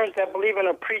listeners that believe in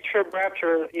a pre-trib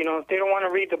rapture, if they don't want to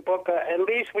read the book, at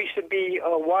least we should be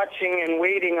watching and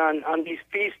waiting on these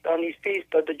feasts,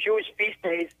 the Jewish feast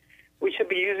days, we should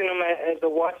be using them as the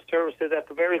watch services at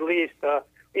the very least.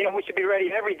 We should be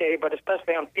ready every day, but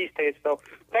especially on feast days. So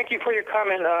thank you for your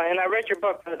comment, and I read your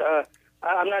book, but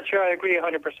I'm not sure I agree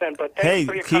 100%, but thanks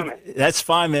for your comment. That's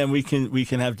fine, man. We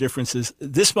can have differences.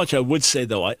 This much I would say,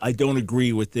 though, I don't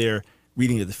agree with their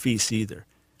reading of the feast either,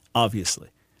 obviously.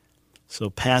 So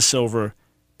Passover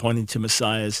pointing to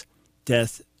Messiah's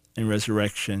death and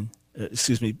resurrection,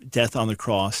 death on the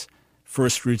cross,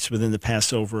 first fruits within the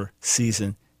Passover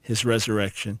season, his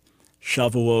resurrection,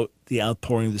 Shavuot, the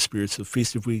outpouring of the Spirit, so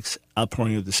Feast of Weeks,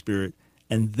 outpouring of the Spirit,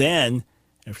 and then,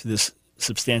 after this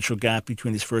substantial gap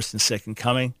between his first and second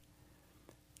coming,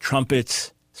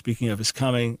 trumpets, speaking of his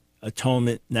coming,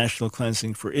 atonement, national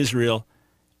cleansing for Israel,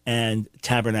 and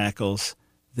tabernacles,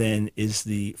 then is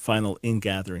the final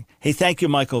ingathering. Hey, thank you,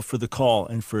 Michael, for the call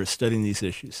and for studying these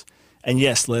issues. And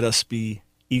yes, let us be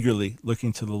eagerly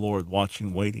looking to the Lord,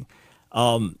 watching, waiting.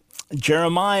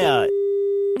 Jeremiah's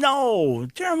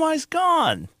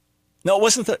gone. No,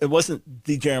 it wasn't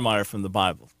the Jeremiah from the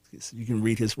Bible. You can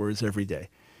read his words every day.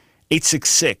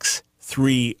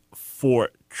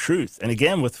 866-34-TRUTH. And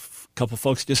again, with a couple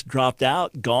folks just dropped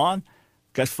out, gone,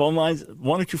 got phone lines,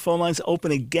 one or two phone lines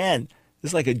open again.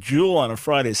 This is like a jewel on a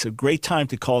Friday, so great time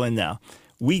to call in now.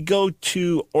 We go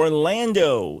to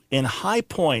Orlando in High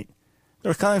Point,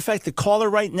 North Carolina. In fact, the caller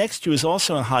right next to you is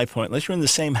also in High Point, unless you're in the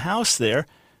same house there.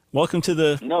 Welcome to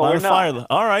the Line of Fire.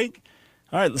 All right.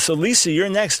 So, Lisa, you're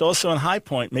next, also in High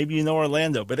Point. Maybe you know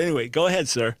Orlando. But anyway, go ahead,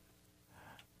 sir.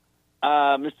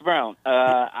 Mr. Brown,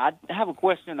 I have a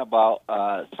question about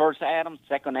first Adam,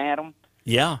 second Adam.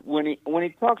 Yeah. When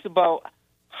he talks about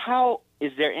how,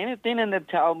 is there anything in the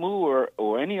Talmud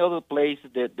or any other place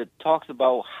that talks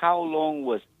about how long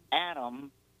was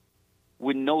Adam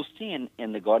with no sin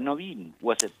in the Garden of Eden?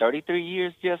 Was it 33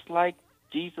 years just like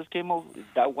Jesus came over? Is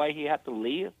that why he had to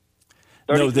live?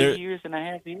 33 years and a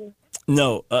half years?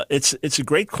 No, it's a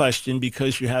great question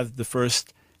because you have the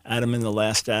first Adam and the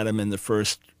last Adam and the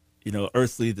first,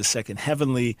 earthly, the second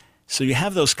heavenly. So you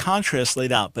have those contrasts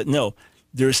laid out. But no,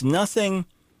 there's nothing.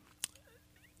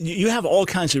 You have all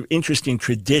kinds of interesting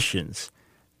traditions,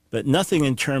 but nothing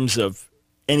in terms of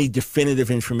any definitive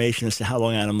information as to how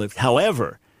long Adam lived.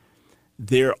 However,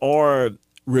 there are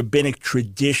rabbinic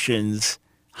traditions,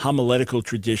 homiletical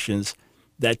traditions,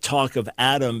 that talk of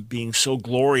Adam being so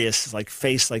glorious, like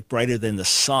face like brighter than the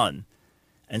sun,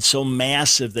 and so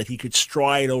massive that he could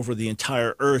stride over the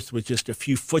entire earth with just a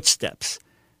few footsteps.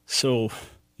 So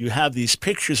you have these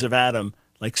pictures of Adam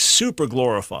like super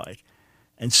glorified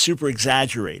and super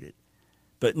exaggerated.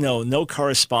 But no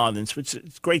correspondence, which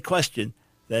is a great question,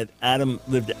 that Adam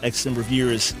lived X number of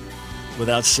years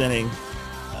without sinning.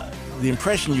 The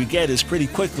impression you get is pretty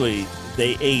quickly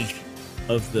they ate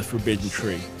of the forbidden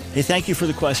tree. Hey, thank you for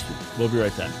the question. We'll be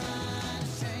right back.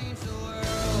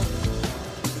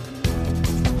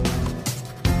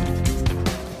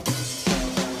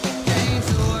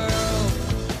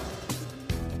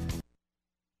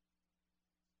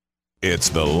 It's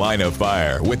The Line of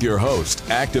Fire with your host,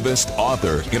 activist,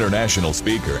 author, international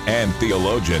speaker, and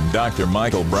theologian, Dr.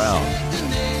 Michael Brown.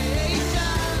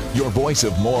 Your voice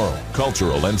of moral,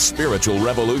 cultural, and spiritual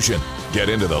revolution. Get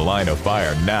into The Line of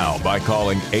Fire now by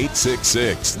calling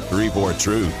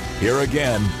 866-34-TRUTH. Here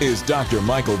again is Dr.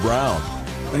 Michael Brown.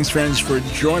 Thanks, friends, for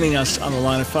joining us on The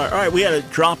Line of Fire. All right, we had a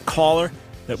drop caller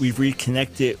that we've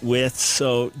reconnected with.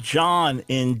 So, John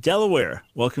in Delaware,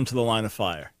 welcome to The Line of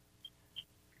Fire.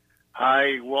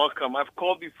 Hi, welcome. I've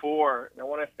called before, and I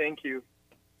want to thank you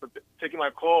for taking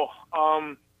my call.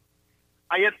 I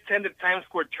attended Times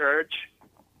Square Church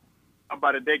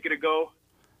about a decade ago,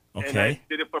 and I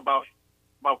did it for about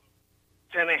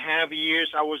 10 and a half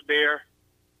years. I was there,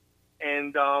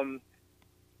 and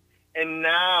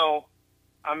now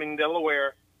I'm in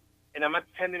Delaware, and I'm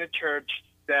attending a church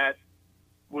that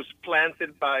was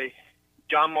planted by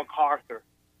John MacArthur.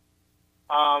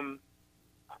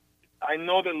 I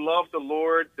know they love the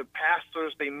Lord, the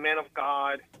pastors, the men of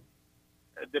God,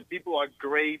 the people are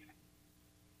great,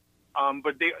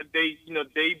 but they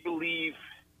believe,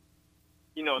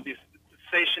 this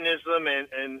cessationism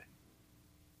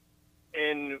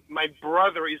and my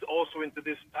brother is also into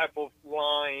this type of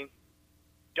line,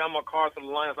 John MacArthur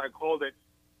line, as I called it,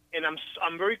 and I'm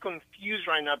very confused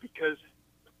right now because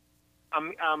I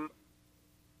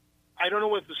don't know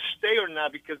whether to stay or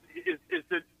not because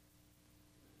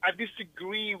I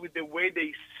disagree with the way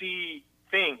they see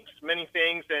things, many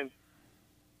things, and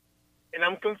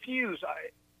I'm confused.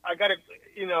 I gotta,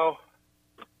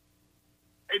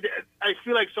 I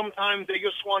feel like sometimes they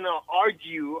just want to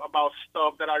argue about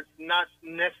stuff that are not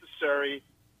necessary.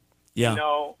 Yeah.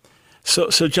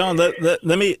 So John, let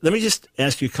me just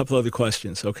ask you a couple other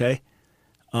questions, okay?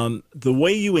 The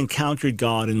way you encountered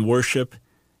God in worship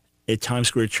at Times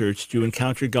Square Church, do you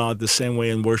encounter God the same way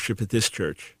in worship at this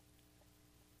church?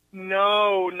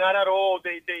 No, not at all.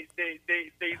 They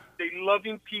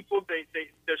loving people.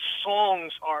 Their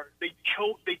songs are they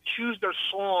choose their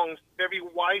songs very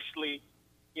wisely,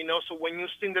 you know. So when you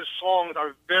sing, their songs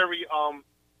are very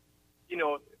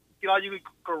theologically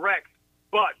correct,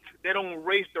 but they don't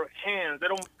raise their hands. They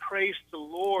don't praise the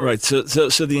Lord. Right. So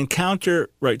the encounter.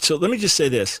 Right. So let me just say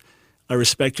this: I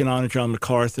respect and honor John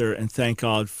MacArthur, and thank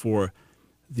God for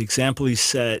the example he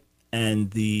set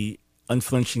and the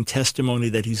unflinching testimony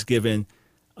that he's given,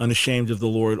 unashamed of the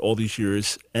Lord all these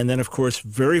years. And then, of course,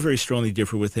 very, very strongly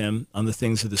differ with him on the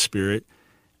things of the Spirit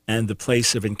and the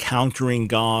place of encountering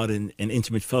God and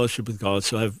intimate fellowship with God.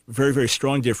 So I have very, very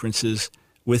strong differences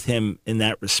with him in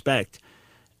that respect.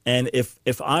 And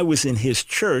if I was in his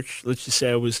church, let's just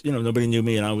say I was, nobody knew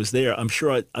me and I was there, I'm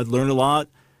sure I'd learn a lot.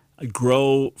 I'd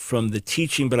grow from the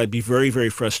teaching, but I'd be very, very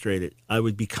frustrated. I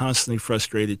would be constantly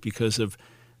frustrated because of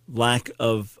lack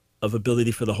of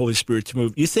ability for the Holy Spirit to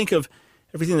move. You think of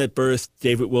everything that birthed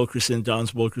David Wilkerson, Don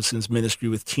Wilkerson's ministry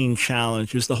with Teen Challenge.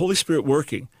 It was the Holy Spirit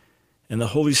working and the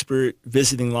Holy Spirit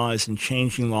visiting lives and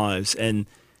changing lives. And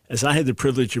as I had the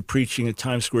privilege of preaching at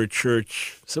Times Square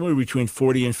Church, somewhere between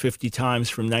 40 and 50 times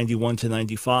from 91 to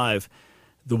 95,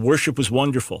 the worship was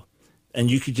wonderful. And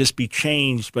you could just be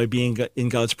changed by being in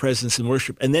God's presence and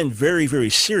worship. And then very, very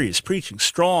serious preaching,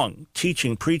 strong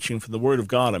teaching, preaching from the Word of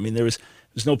God. I mean, there's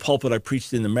no pulpit I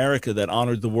preached in America that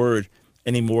honored the Word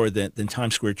any more than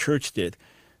Times Square Church did.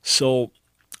 So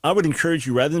I would encourage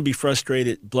you, rather than be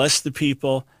frustrated, bless the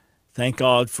people, thank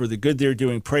God for the good they're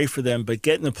doing, pray for them, but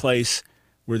get in a place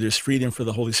where there's freedom for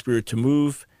the Holy Spirit to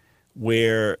move,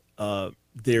 where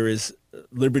there is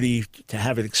liberty to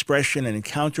have an expression, an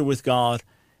encounter with God,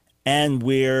 and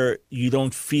where you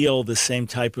don't feel the same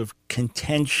type of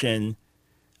contention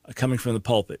coming from the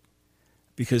pulpit.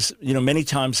 Because, many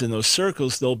times in those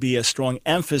circles, there'll be a strong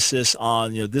emphasis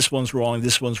on, this one's wrong,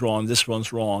 this one's wrong, this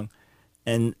one's wrong,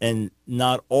 and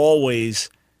not always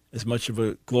as much of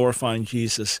a glorifying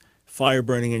Jesus, fire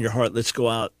burning in your heart, let's go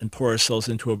out and pour ourselves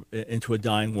into a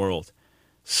dying world.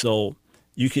 So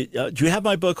you could, do you have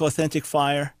my book, Authentic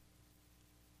Fire?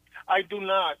 I do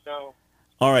not, no.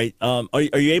 All right. Are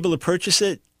you able to purchase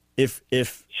it? If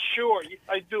Sure,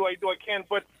 I do, I can.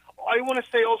 But I want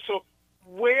to say also,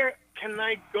 where can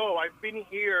I go? I've been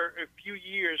here a few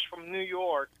years from New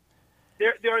York.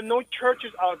 There are no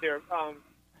churches out there.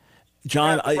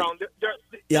 John, I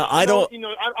don't.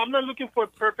 I'm not looking for a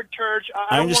perfect church.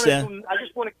 I understand. I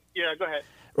just want to. Yeah, go ahead.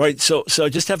 Right. So I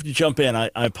just have to jump in. I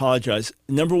apologize.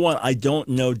 Number one, I don't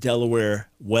know Delaware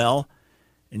well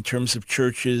in terms of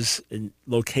churches and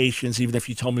locations. Even if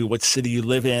you told me what city you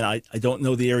live in, I don't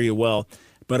know the area well.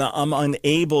 But I'm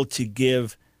unable to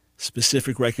give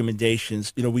specific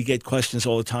recommendations. We get questions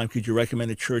all the time. Could you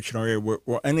recommend a church in our area?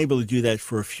 We're unable to do that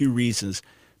for a few reasons.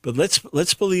 But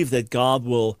let's believe that God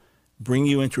will bring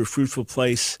you into a fruitful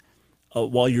place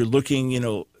while you're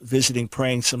looking, visiting,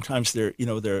 praying. Sometimes there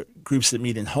are groups that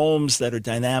meet in homes that are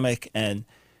dynamic, and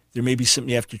there may be something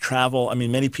you have to travel. I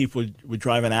mean, many people would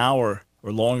drive an hour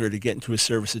or longer to get into a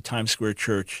service at Times Square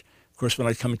Church. Of course, when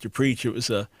I come in to preach, it was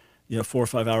a 4 or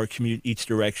 5 hour commute each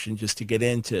direction just to get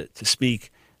in to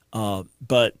speak.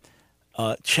 But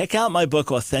check out my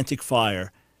book, Authentic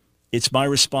Fire. It's my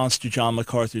response to John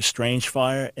MacArthur's Strange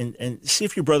Fire. And see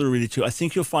if your brother will read it too. I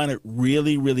think you'll find it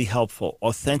really, really helpful.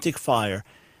 Authentic Fire.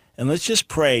 And let's just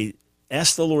pray.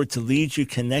 Ask the Lord to lead you,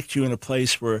 connect you in a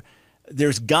place where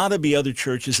there's got to be other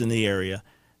churches in the area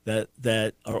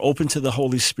that are open to the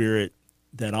Holy Spirit,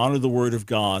 that honor the Word of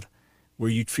God, where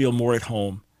you'd feel more at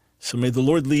home. So may the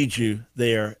Lord lead you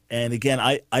there. And again,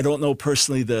 I don't know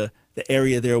personally the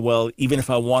area there well, even if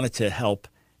I wanted to help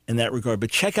in that regard. But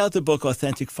check out the book,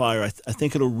 Authentic Fire. I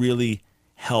think it'll really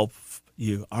help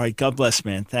you. All right, God bless,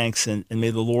 man. Thanks, and may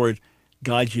the Lord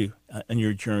guide you on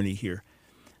your journey here.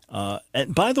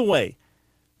 And by the way,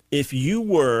 if you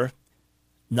were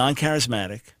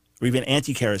non-charismatic or even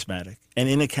anti-charismatic and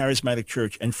in a charismatic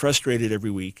church and frustrated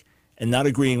every week and not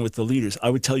agreeing with the leaders, I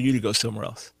would tell you to go somewhere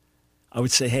else. I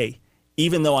would say, hey,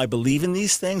 even though I believe in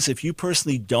these things, if you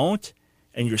personally don't,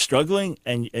 and you're struggling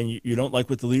and you don't like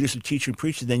what the leaders are teaching and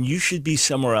preaching, then you should be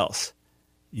somewhere else.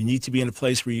 You need to be in a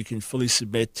place where you can fully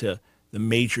submit to the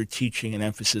major teaching and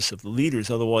emphasis of the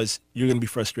leaders. Otherwise, you're going to be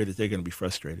frustrated. They're going to be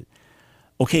frustrated.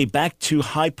 Okay, back to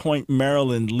High Point,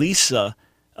 Maryland.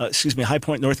 High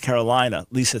Point, North Carolina.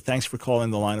 Lisa, thanks for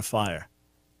calling the Line of Fire.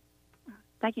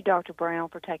 Thank you, Dr. Brown,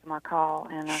 for taking my call.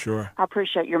 And Sure. I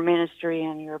appreciate your ministry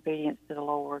and your obedience to the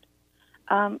Lord.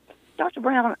 Dr.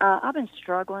 Brown, I've been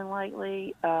struggling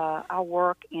lately. I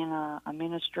work in a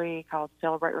ministry called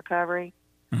Celebrate Recovery.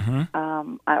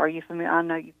 Mm-hmm. Are you familiar? I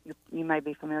know you may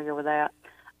be familiar with that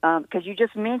because you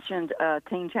just mentioned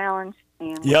Teen Challenge,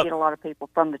 and we get a lot of people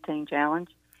from the Teen Challenge.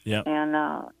 Yeah. And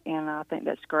I think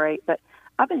that's great. But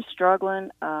I've been struggling.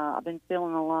 I've been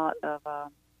feeling a lot of.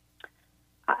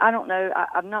 I don't know.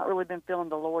 I've not really been feeling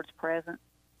the Lord's presence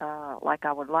like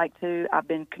I would like to. I've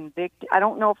been convicted. I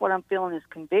don't know if what I'm feeling is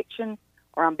conviction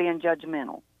or I'm being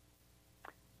judgmental.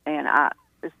 And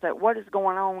so what is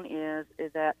going on is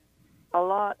that a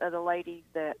lot of the ladies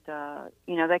that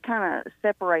they kind of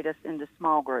separate us into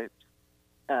small groups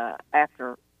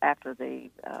after the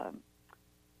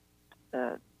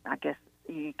I guess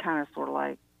you kind of sort of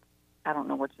like, I don't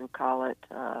know what you would call it.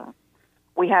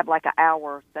 We have like an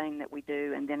hour thing that we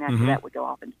do, and then after that we go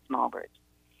off into small groups.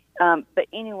 But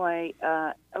anyway,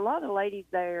 a lot of the ladies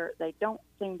there, they don't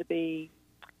seem to be,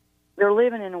 they're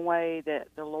living in a way that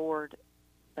the Lord,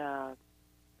 that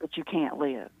you can't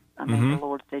live. I mean, the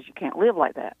Lord says you can't live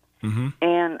like that.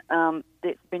 And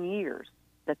it's been years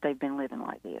that they've been living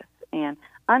like this. And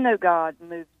I know God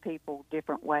moves people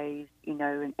different ways,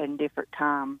 in different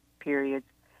time periods.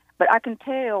 But I can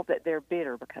tell that they're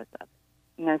bitter because of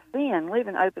it. Sin,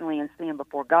 living openly in sin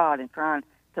before God and trying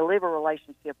to live a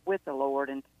relationship with the Lord,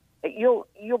 and you'll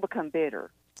become bitter.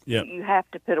 Yeah. You have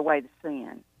to put away the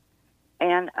sin.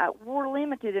 And we're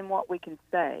limited in what we can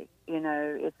say.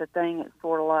 It's a thing that's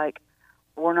sort of like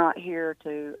we're not here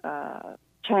to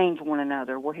change one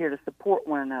another. We're here to support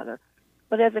one another.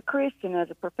 But as a Christian, as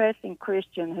a professing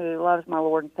Christian who loves my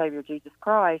Lord and Savior Jesus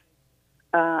Christ,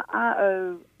 I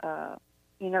owe,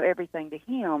 everything to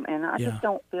Him. And I just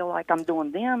don't feel like I'm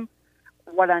doing them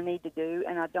what I need to do,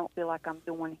 and I don't feel like I'm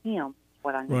doing Him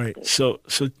what I need to do. So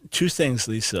two things,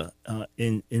 Lisa,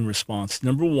 in response.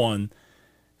 Number one,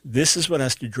 this is what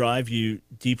has to drive you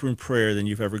deeper in prayer than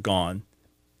you've ever gone,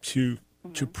 to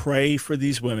pray for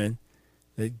these women,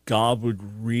 that God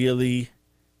would really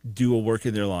do a work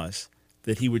in their lives,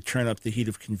 that He would turn up the heat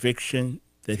of conviction,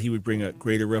 that He would bring a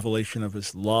greater revelation of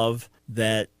His love,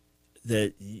 that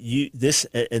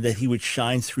He would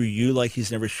shine through you like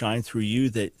He's never shined through you,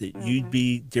 that you'd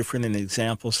be different and an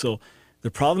example. So the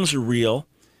problems are real,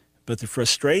 but the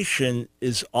frustration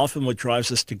is often what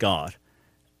drives us to God.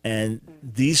 And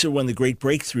these are when the great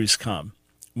breakthroughs come,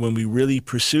 when we really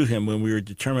pursue Him, when we are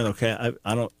determined, okay,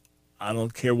 I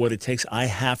don't care what it takes. I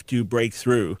have to break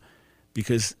through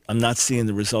because I'm not seeing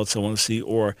the results I want to see,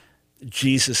 or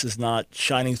Jesus is not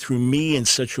shining through me in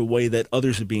such a way that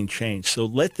others are being changed. So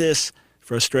let this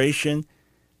frustration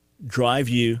drive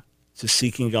you to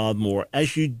seeking God more.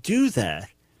 As you do that,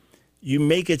 you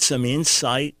may get some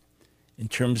insight in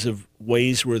terms of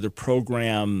ways where the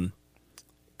program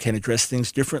can address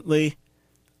things differently.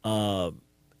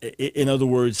 In other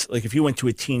words, like if you went to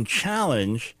a Teen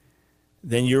Challenge,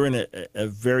 then you're in a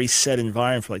very set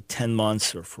environment for like 10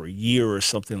 months or for a year or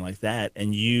something like that,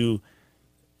 and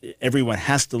everyone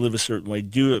has to live a certain way,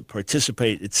 do it,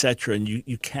 participate, etc., and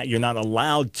you're not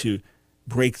allowed to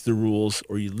break the rules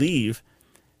or you leave.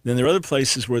 Then there are other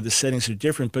places where the settings are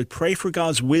different, but pray for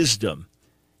God's wisdom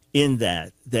in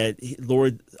that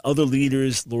Lord, other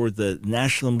leaders, Lord, the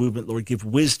national movement, Lord, give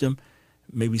wisdom.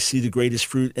 May we see the greatest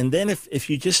fruit. And then if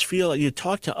you just feel like you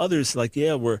talk to others like,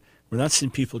 we're not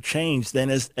seeing people change, then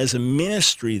as a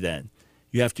ministry, then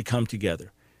you have to come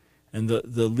together. And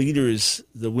the leaders,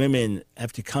 the women,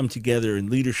 have to come together in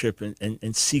leadership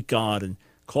and seek God and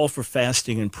call for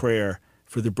fasting and prayer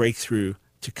for the breakthrough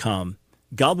to come.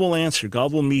 God will answer.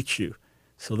 God will meet you.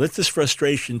 So let this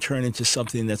frustration turn into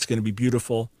something that's going to be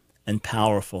beautiful and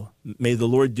powerful. May the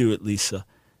Lord do it, Lisa.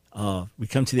 We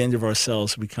come to the end of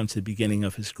ourselves. We come to the beginning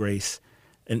of His grace.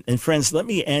 And friends, let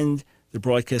me end the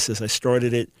broadcast as I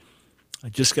started it. I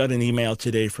just got an email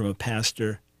today from a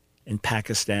pastor in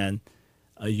Pakistan,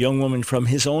 a young woman from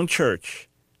his own church,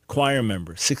 choir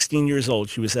member, 16 years old.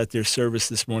 She was at their service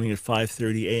this morning at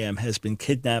 5:30 a.m., has been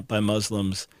kidnapped by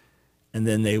Muslims, and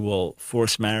then they will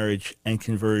force marriage and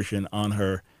conversion on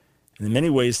her. And in many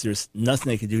ways, there's nothing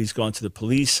they can do. He's gone to the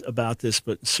police about this,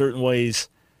 but in certain ways,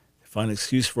 they find an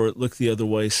excuse for it, look the other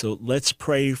way. So let's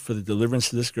pray for the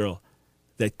deliverance of this girl,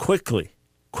 that quickly,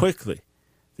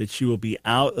 that she will be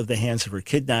out of the hands of her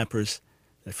kidnappers,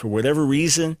 that for whatever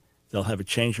reason, they'll have a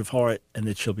change of heart, and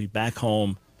that she'll be back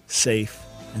home safe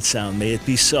and sound. May it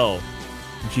be so.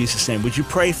 In Jesus' name. Would you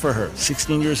pray for her,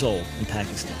 16 years old, in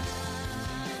Pakistan?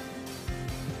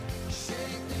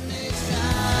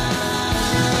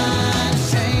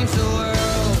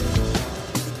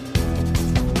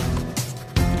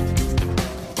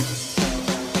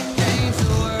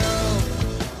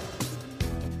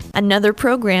 Another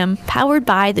program powered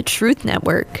by the Truth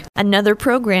Network. Another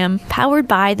program powered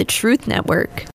by the Truth Network.